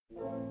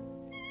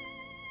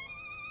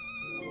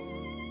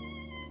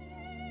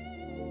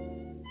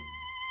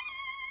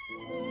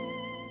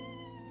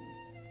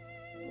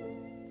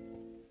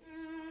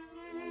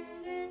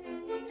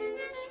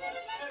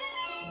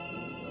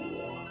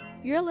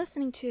You're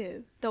listening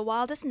to The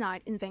Wildest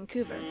Night in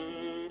Vancouver,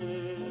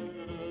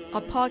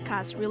 a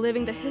podcast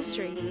reliving the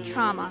history,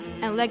 trauma,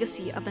 and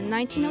legacy of the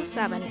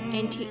 1907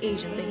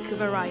 anti-Asian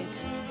Vancouver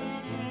riots.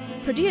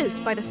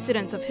 Produced by the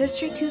students of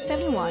History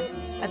 271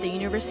 at the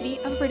University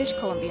of British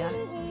Columbia.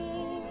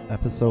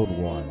 Episode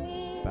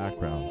 1,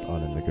 Background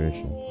on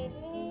Immigration.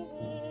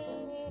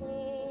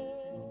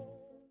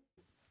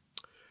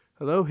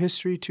 Hello,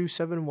 History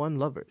 271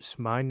 lovers.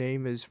 My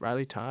name is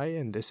Riley Tai,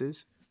 and this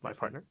is my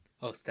partner.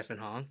 Stephen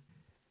Hong.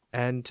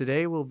 And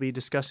today we'll be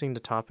discussing the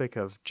topic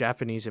of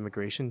Japanese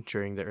immigration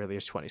during the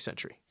earliest 20th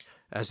century.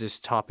 As this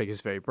topic is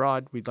very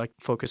broad, we'd like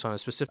to focus on a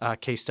specific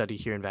case study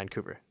here in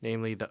Vancouver,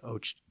 namely the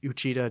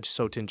Uchida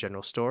Soten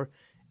General Store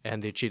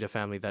and the Uchida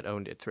family that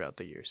owned it throughout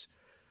the years.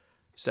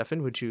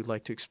 Stefan, would you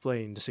like to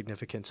explain the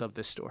significance of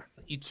this store?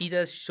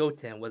 Uchida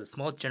Shoten was a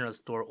small general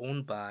store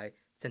owned by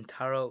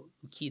Sentaro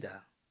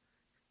Uchida,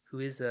 who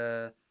is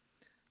a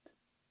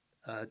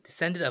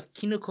descendant of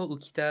Kinoko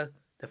Uchida,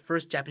 the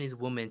first Japanese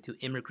woman to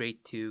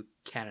immigrate to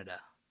Canada.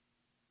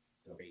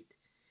 Great.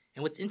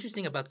 And what's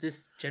interesting about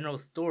this general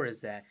store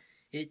is that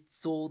it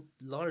sold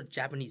a lot of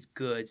Japanese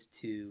goods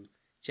to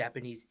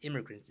Japanese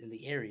immigrants in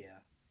the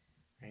area,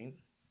 right?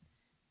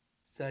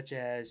 Such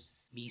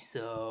as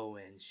miso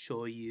and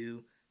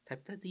shoyu,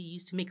 type that they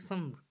used to make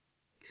some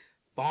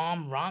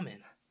bomb ramen.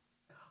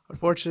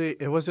 Unfortunately,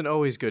 it wasn't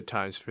always good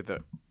times for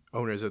the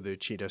owners of the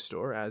Uchida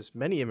store, as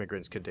many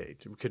immigrants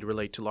could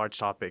relate to large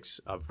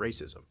topics of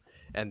racism.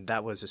 And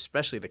that was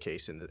especially the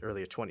case in the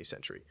early 20th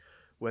century,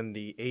 when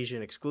the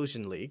Asian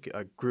Exclusion League,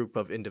 a group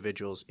of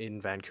individuals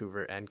in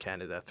Vancouver and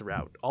Canada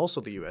throughout,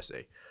 also the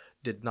USA,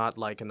 did not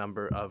like a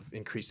number of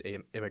increased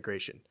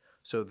immigration.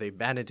 So they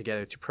banded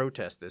together to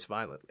protest this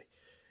violently.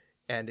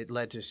 And it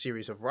led to a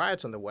series of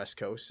riots on the West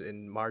Coast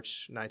in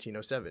March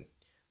 1907,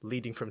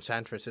 leading from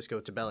San Francisco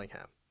to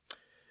Bellingham,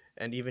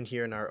 and even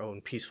here in our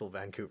own peaceful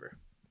Vancouver.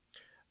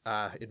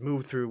 It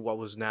moved through what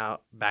was now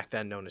back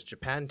then known as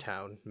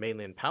Japantown,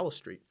 mainly in Powell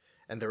Street,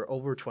 and there were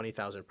over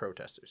 20,000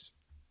 protesters.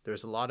 There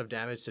was a lot of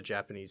damage to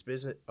Japanese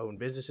owned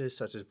businesses,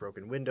 such as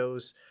broken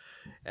windows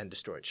and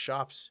destroyed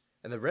shops,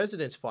 and the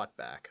residents fought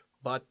back,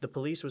 but the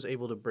police was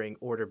able to bring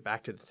order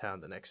back to the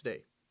town the next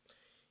day.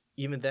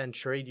 Even then,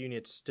 trade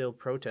unions still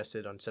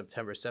protested on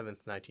September 7th,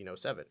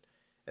 1907,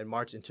 and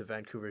marched into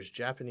Vancouver's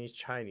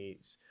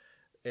Japanese-Chinese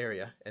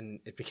area,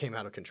 and it became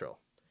out of control.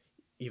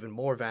 Even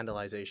more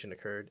vandalization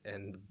occurred,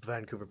 and the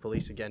Vancouver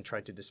police again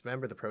tried to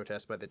dismember the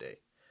protest by the day.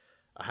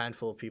 A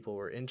handful of people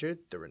were injured,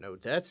 there were no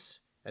deaths,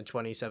 and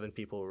 27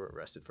 people were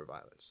arrested for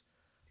violence.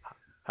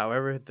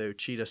 However, the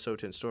Uchida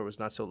Soten store was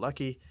not so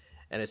lucky,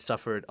 and it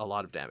suffered a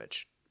lot of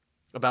damage.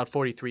 About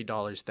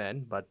 $43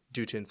 then, but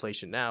due to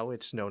inflation now,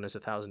 it's known as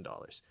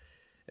 $1,000.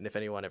 And if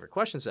anyone ever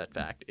questions that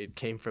fact, it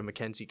came from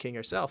Mackenzie King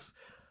himself,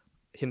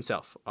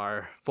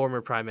 our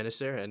former Prime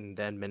Minister and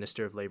then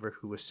Minister of Labor,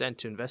 who was sent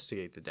to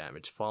investigate the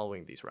damage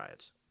following these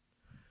riots.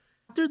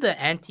 After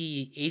the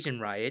anti-Asian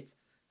riots,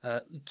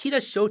 Uchida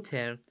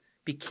Shoten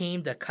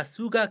became the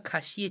Kasuga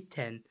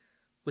Kashieten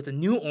with a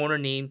new owner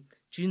named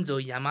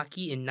Junzo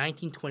Yamaki in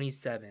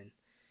 1927.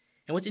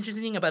 And what's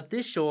interesting about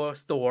this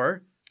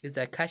store is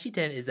that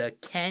Kashieten is a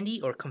candy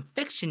or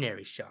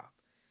confectionery shop.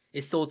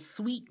 It sold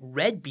sweet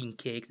red bean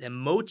cakes and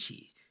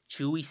mochi,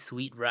 chewy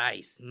sweet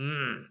rice.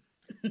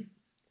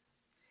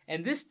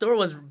 And this store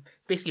was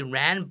basically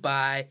ran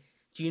by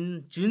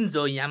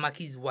Junzo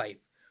Yamaki's wife,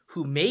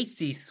 who makes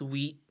these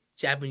sweet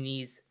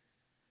Japanese,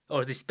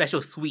 or the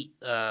special sweet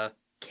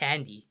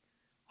candy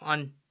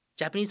on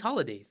Japanese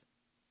holidays.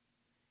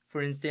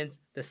 For instance,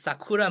 the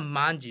Sakura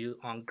Manju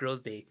on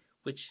Girls' Day,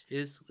 which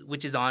is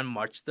on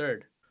March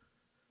 3rd.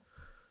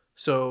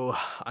 So,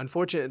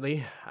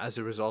 unfortunately, as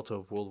a result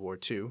of World War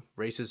II,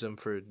 racism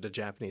for the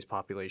Japanese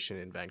population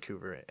in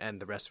Vancouver and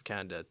the rest of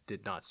Canada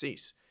did not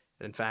cease.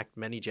 In fact,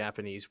 many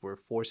Japanese were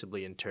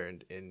forcibly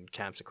interned in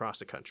camps across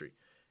the country,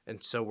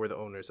 and so were the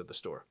owners of the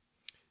store.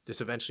 This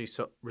eventually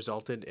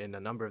resulted in a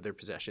number of their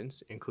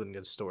possessions, including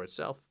the store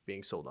itself,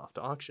 being sold off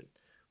to auction,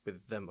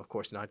 with them, of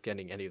course, not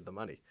getting any of the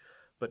money.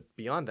 But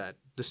beyond that,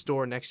 the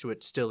store next to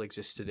it still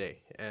exists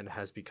today and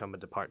has become a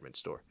department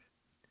store.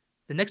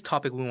 The next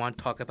topic we want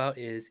to talk about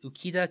is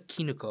Uchida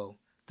Kinoko,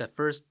 the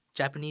first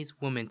Japanese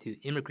woman to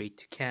immigrate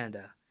to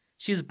Canada.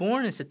 She was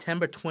born on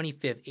September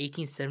 25,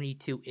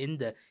 1872 in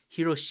the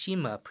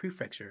Hiroshima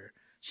Prefecture.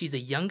 She's the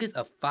youngest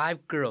of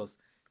 5 girls,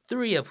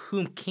 3 of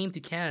whom came to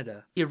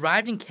Canada. She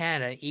arrived in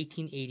Canada in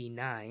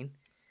 1889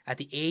 at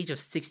the age of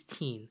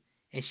 16,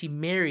 and she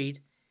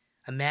married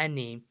a man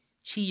named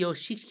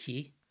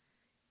Chiyoshiki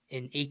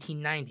in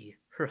 1890.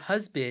 Her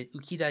husband,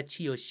 Ukida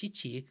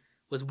Chiyoshichi,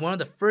 was one of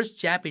the first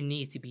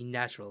Japanese to be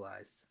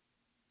naturalized.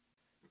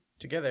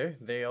 Together,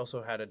 they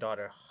also had a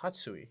daughter,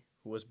 Hatsui,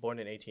 who was born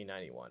in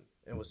 1891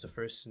 and was the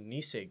first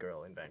Nisei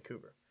girl in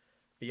Vancouver.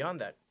 Beyond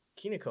that,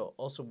 Kinoko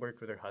also worked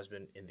with her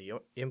husband in the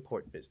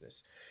import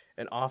business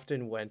and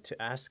often went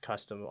to ask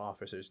custom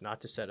officers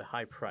not to set a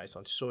high price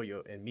on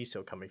soyo and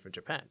miso coming from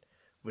Japan,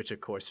 which of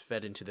course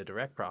fed into the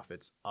direct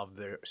profits of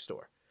their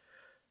store.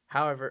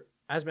 However,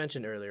 As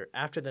mentioned earlier,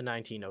 after the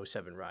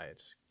 1907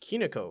 riots,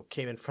 Kiniko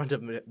came in front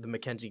of the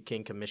Mackenzie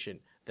King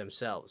Commission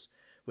themselves,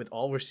 with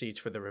all receipts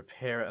for the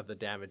repair of the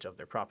damage of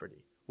their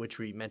property, which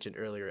we mentioned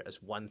earlier as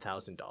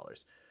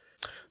 $1,000.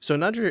 So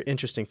another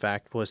interesting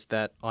fact was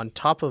that on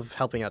top of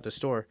helping out the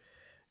store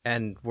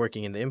and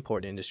working in the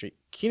import industry,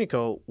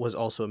 Kiniko was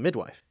also a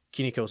midwife.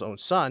 Kiniko's own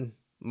son,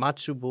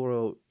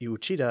 Matsuburo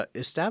Uchida,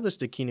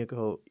 established the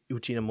Kiniko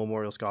Uchida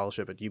Memorial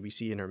Scholarship at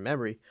UBC in her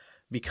memory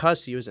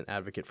because he was an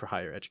advocate for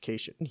higher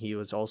education. He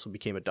also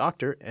became a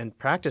doctor and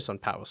practiced on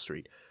Powell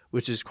Street,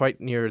 which is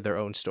quite near their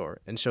own store,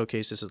 and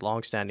showcases a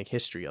long-standing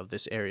history of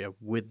this area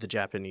with the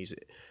Japanese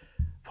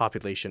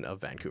population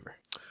of Vancouver.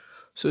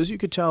 So as you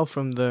could tell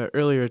from the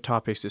earlier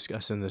topics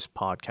discussed in this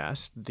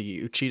podcast,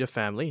 the Uchida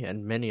family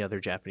and many other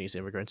Japanese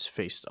immigrants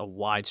faced a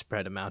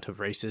widespread amount of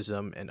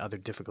racism and other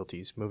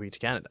difficulties moving to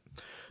Canada.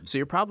 So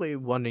you're probably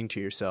wondering to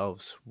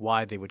yourselves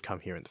why they would come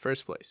here in the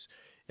first place.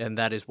 And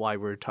that is why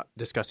we're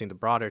discussing the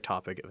broader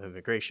topic of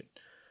immigration,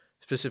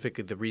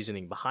 specifically the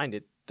reasoning behind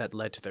it that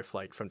led to their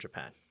flight from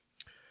Japan.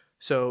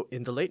 So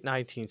in the late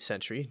 19th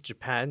century,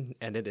 Japan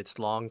ended its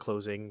long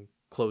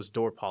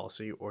closed-door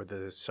policy, or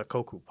the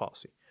Sakoku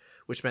policy,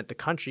 which meant the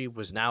country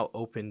was now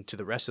open to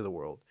the rest of the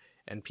world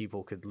and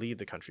people could leave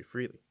the country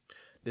freely.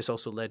 This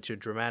also led to a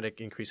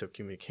dramatic increase of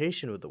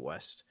communication with the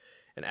West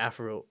and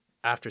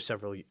after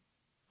several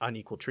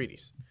unequal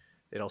treaties.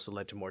 It also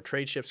led to more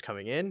trade ships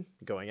coming in,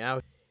 going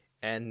out,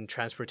 and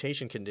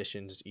transportation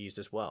conditions eased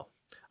as well,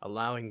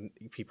 allowing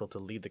people to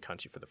leave the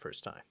country for the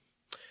first time.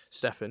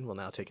 Stefan will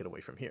now take it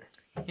away from here.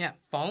 Yeah,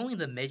 following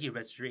the Meiji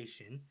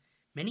Restoration,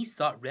 many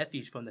sought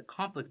refuge from the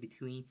conflict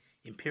between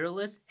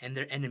imperialists and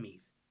their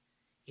enemies.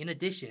 In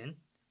addition,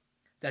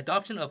 the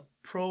adoption of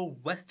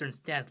pro-Western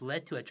stance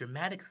led to a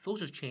dramatic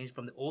social change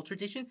from the old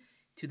tradition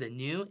to the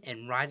new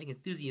and rising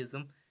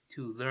enthusiasm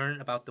to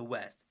learn about the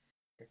West.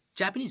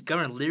 Japanese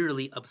government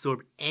literally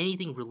absorbed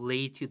anything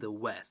related to the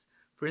West.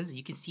 For instance,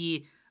 you can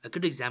see a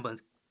good example in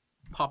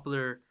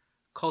popular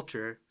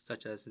culture,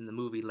 such as in the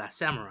movie Last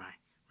Samurai.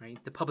 Right?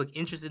 The public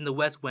interest in the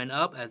West went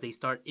up as they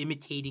started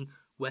imitating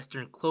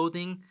Western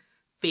clothing,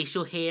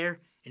 facial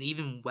hair, and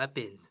even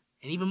weapons,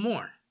 and even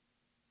more.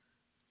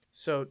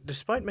 So,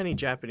 despite many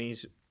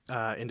Japanese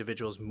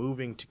individuals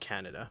moving to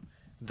Canada,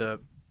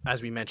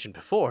 as we mentioned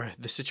before,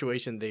 the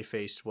situation they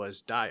faced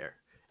was dire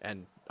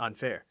and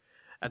unfair.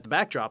 At the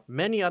backdrop,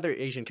 many other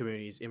Asian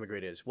communities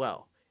immigrated as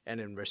well, and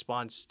in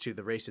response to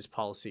the racist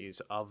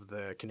policies of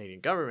the Canadian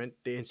government,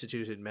 they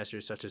instituted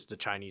measures such as the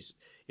Chinese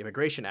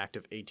Immigration Act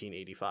of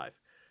 1885,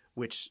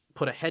 which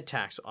put a head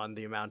tax on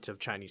the amount of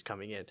Chinese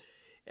coming in,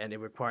 and it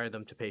required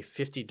them to pay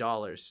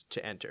 $50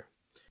 to enter.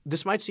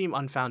 This might seem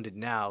unfounded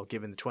now,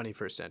 given the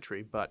 21st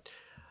century, but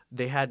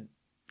they had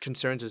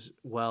concerns as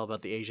well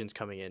about the Asians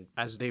coming in.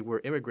 As they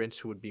were immigrants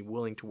who would be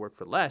willing to work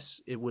for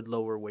less, it would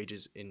lower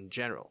wages in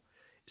general.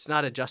 It's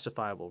not a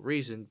justifiable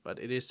reason, but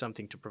it is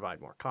something to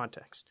provide more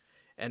context.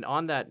 And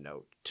on that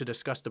note, to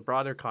discuss the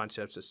broader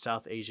concepts of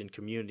South Asian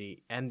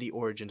community and the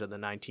origins of the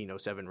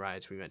 1907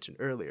 riots we mentioned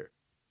earlier.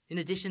 In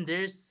addition,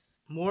 there's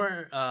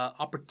more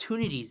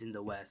opportunities in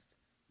the West,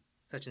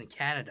 such as in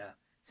Canada,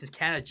 since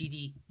Canada's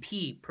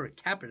GDP per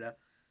capita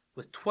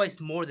was twice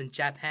more than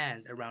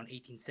Japan's around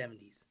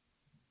 1870s.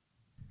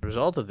 As a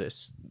result of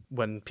this,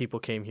 when people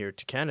came here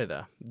to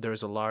Canada, there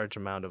was a large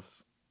amount of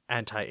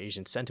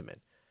anti-Asian sentiment,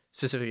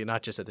 specifically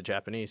not just at the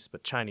Japanese,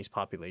 but Chinese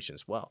population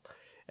as well.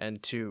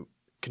 And to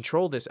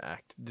control this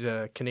act,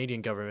 the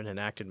Canadian government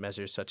enacted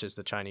measures such as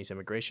the Chinese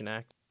Immigration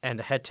Act and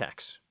a head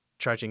tax,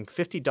 charging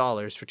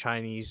 $50 for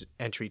Chinese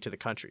entry to the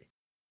country.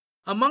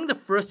 Among the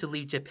first to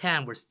leave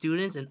Japan were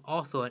students and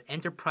also an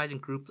enterprising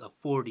group of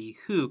 40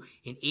 who,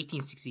 in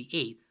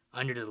 1868,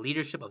 under the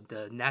leadership of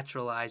the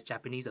naturalized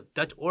Japanese of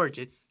Dutch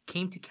origin,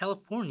 came to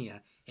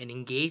California and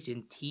engaged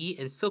in tea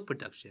and silk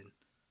production.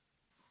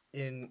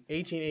 In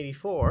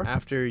 1884,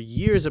 after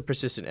years of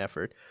persistent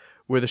effort,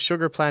 were the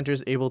sugar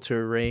planters able to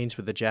arrange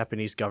with the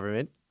Japanese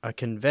government a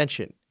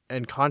convention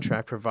and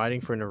contract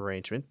providing for an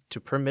arrangement to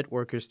permit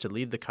workers to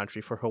leave the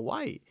country for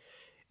Hawaii.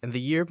 And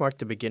the year marked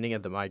the beginning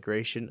of the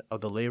migration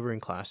of the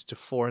laboring class to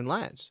foreign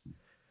lands.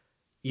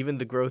 Even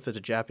the growth of the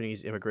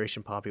Japanese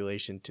immigration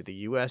population to the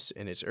U.S.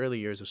 in its early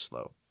years was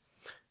slow.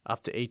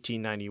 Up to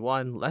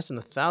 1891, less than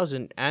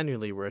 1,000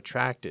 annually were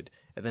attracted,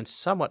 and then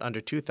somewhat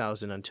under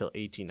 2,000 until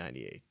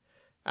 1898.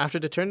 After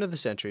the turn of the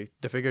century,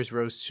 the figures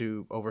rose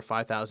to over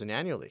 5,000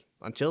 annually,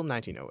 until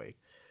 1908,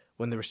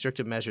 when the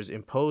restrictive measures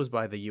imposed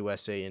by the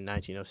USA in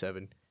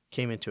 1907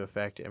 came into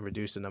effect and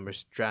reduced the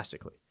numbers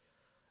drastically.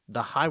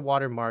 The high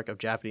water mark of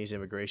Japanese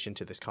immigration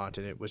to this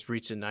continent was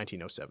reached in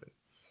 1907.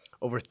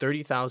 Over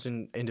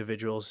 30,000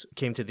 individuals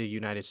came to the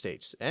United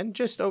States, and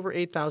just over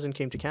 8,000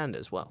 came to Canada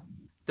as well.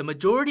 The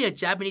majority of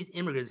Japanese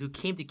immigrants who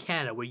came to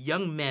Canada were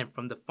young men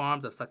from the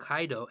farms of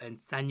Sakaido and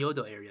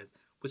Sanyodo areas,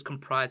 which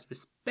comprised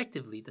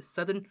respectively the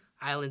southern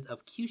island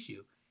of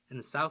Kyushu and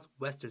the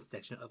southwestern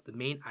section of the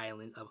main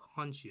island of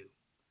Honshu.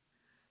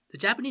 The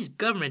Japanese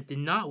government did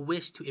not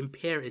wish to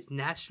impair its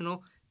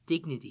national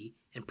dignity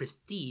and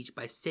prestige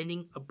by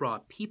sending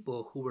abroad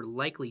people who were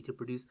likely to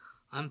produce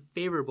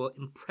unfavorable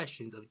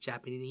impressions of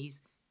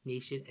Japanese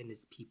nation and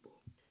its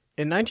people.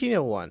 In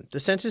 1901, the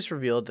census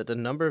revealed that the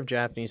number of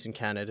Japanese in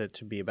Canada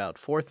to be about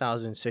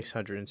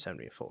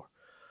 4,674,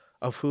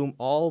 of whom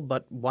all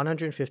but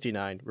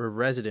 159 were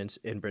residents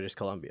in British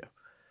Columbia.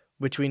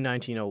 Between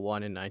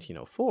 1901 and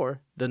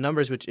 1904, the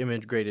numbers which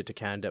immigrated to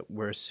Canada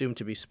were assumed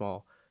to be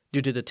small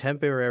due to the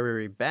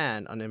temporary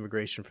ban on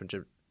immigration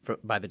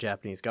by the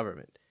Japanese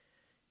government.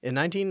 In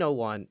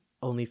 1901,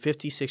 only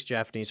 56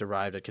 Japanese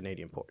arrived at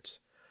Canadian ports.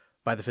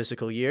 By the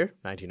fiscal year,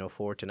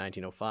 1904 to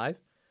 1905,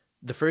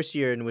 the first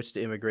year in which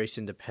the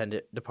Immigration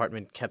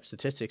Department kept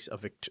statistics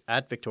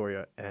at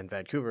Victoria and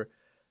Vancouver,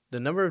 the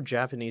number of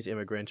Japanese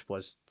immigrants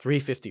was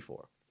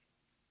 354.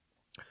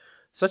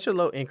 Such a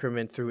low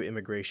increment through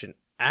immigration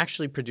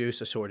actually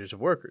produced a shortage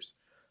of workers.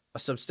 A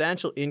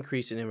substantial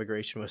increase in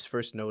immigration was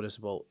first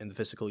noticeable in the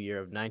fiscal year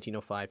of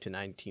 1905 to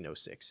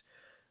 1906,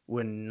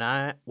 when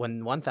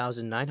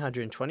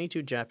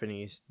 1,922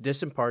 Japanese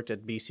disembarked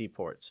at BC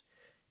ports.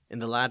 In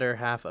the latter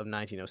half of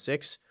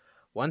 1906,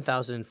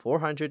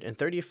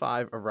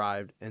 1,435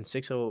 arrived and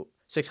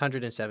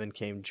 607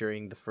 came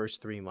during the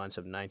first 3 months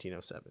of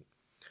 1907.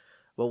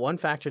 But one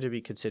factor to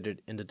be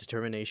considered in the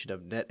determination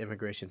of net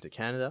immigration to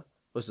Canada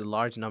was the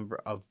large number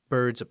of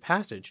birds of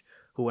passage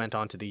who went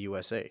on to the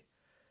USA.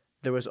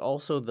 There was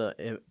also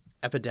the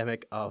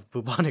epidemic of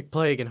bubonic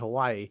plague in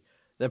Hawaii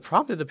that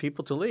prompted the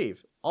people to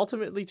leave,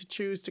 ultimately to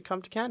choose to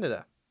come to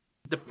Canada.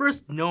 The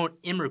first known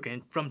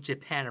immigrant from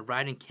Japan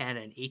arrived in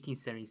Canada in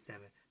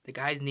 1877. The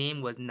guy's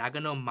name was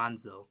Nagano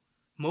Manzo.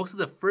 Most of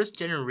the first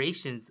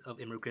generations of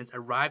immigrants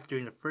arrived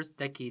during the first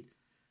decade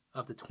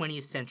of the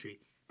 20th century.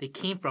 They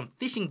came from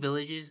fishing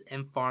villages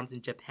and farms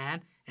in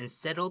Japan and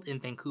settled in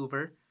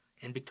Vancouver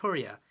and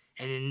Victoria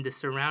and in the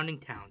surrounding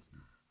towns.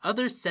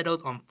 Others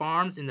settled on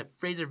farms in the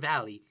Fraser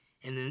Valley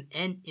and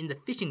in the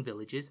fishing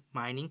villages,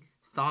 mining,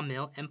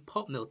 sawmill, and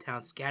pulp mill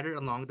towns scattered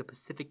along the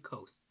Pacific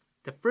coast.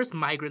 The first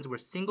migrants were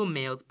single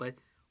males but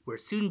were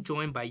soon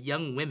joined by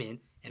young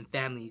women and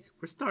families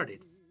were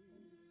started.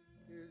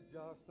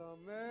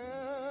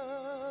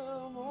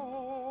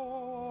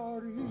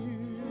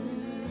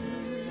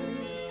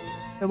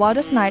 The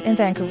Wildest Night in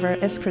Vancouver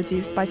is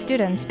produced by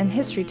students in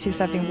History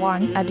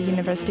 271 at the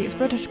University of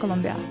British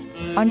Columbia,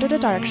 under the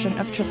direction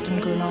of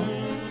Tristan Grunow.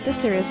 This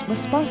series was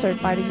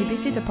sponsored by the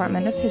UBC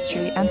Department of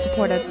History and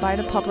supported by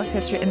the Public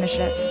History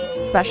Initiative.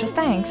 Special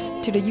thanks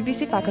to the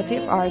UBC Faculty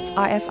of Arts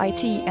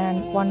ISIT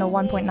and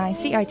 101.9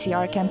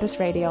 CITR Campus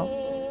Radio.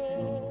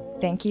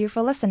 Thank you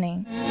for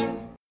listening.